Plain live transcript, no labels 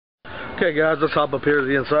Okay guys, let's hop up here to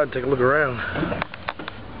the inside and take a look around.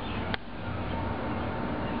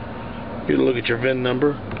 Get a look at your VIN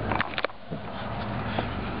number.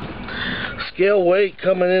 Scale weight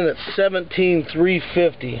coming in at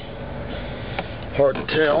 17,350. Hard to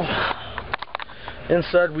tell.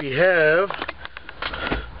 Inside we have,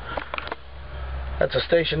 that's a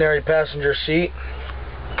stationary passenger seat,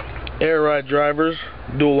 air ride drivers,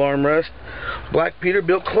 dual armrest, black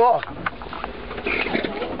Peterbilt cloth,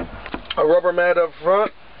 a rubber mat up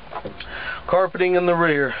front, carpeting in the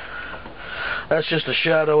rear. That's just a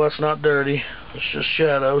shadow, that's not dirty, it's just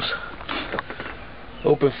shadows.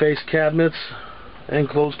 Open face cabinets and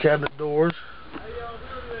closed cabinet doors,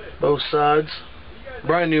 both sides.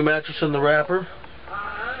 Brand new mattress in the wrapper.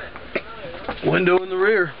 Window in the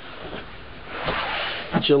rear.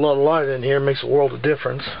 Gets you a lot of light in here, makes a world of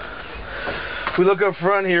difference. If we look up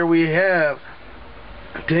front here, we have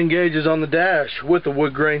 10 gauges on the dash with a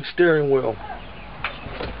wood grain steering wheel.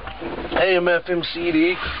 AM FM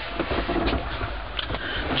CD.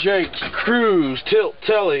 Jake's Cruise Tilt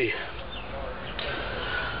Telly.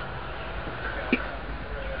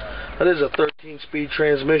 That is a 13-speed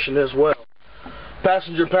transmission as well.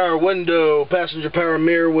 Passenger power window, passenger power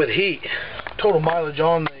mirror with heat. Total mileage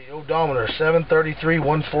on the odometer,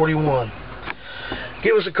 733,141.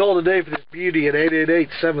 Give us a call today for this beauty at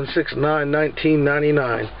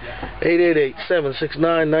 888-769-1999.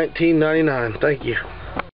 888-769-1999. Thank you.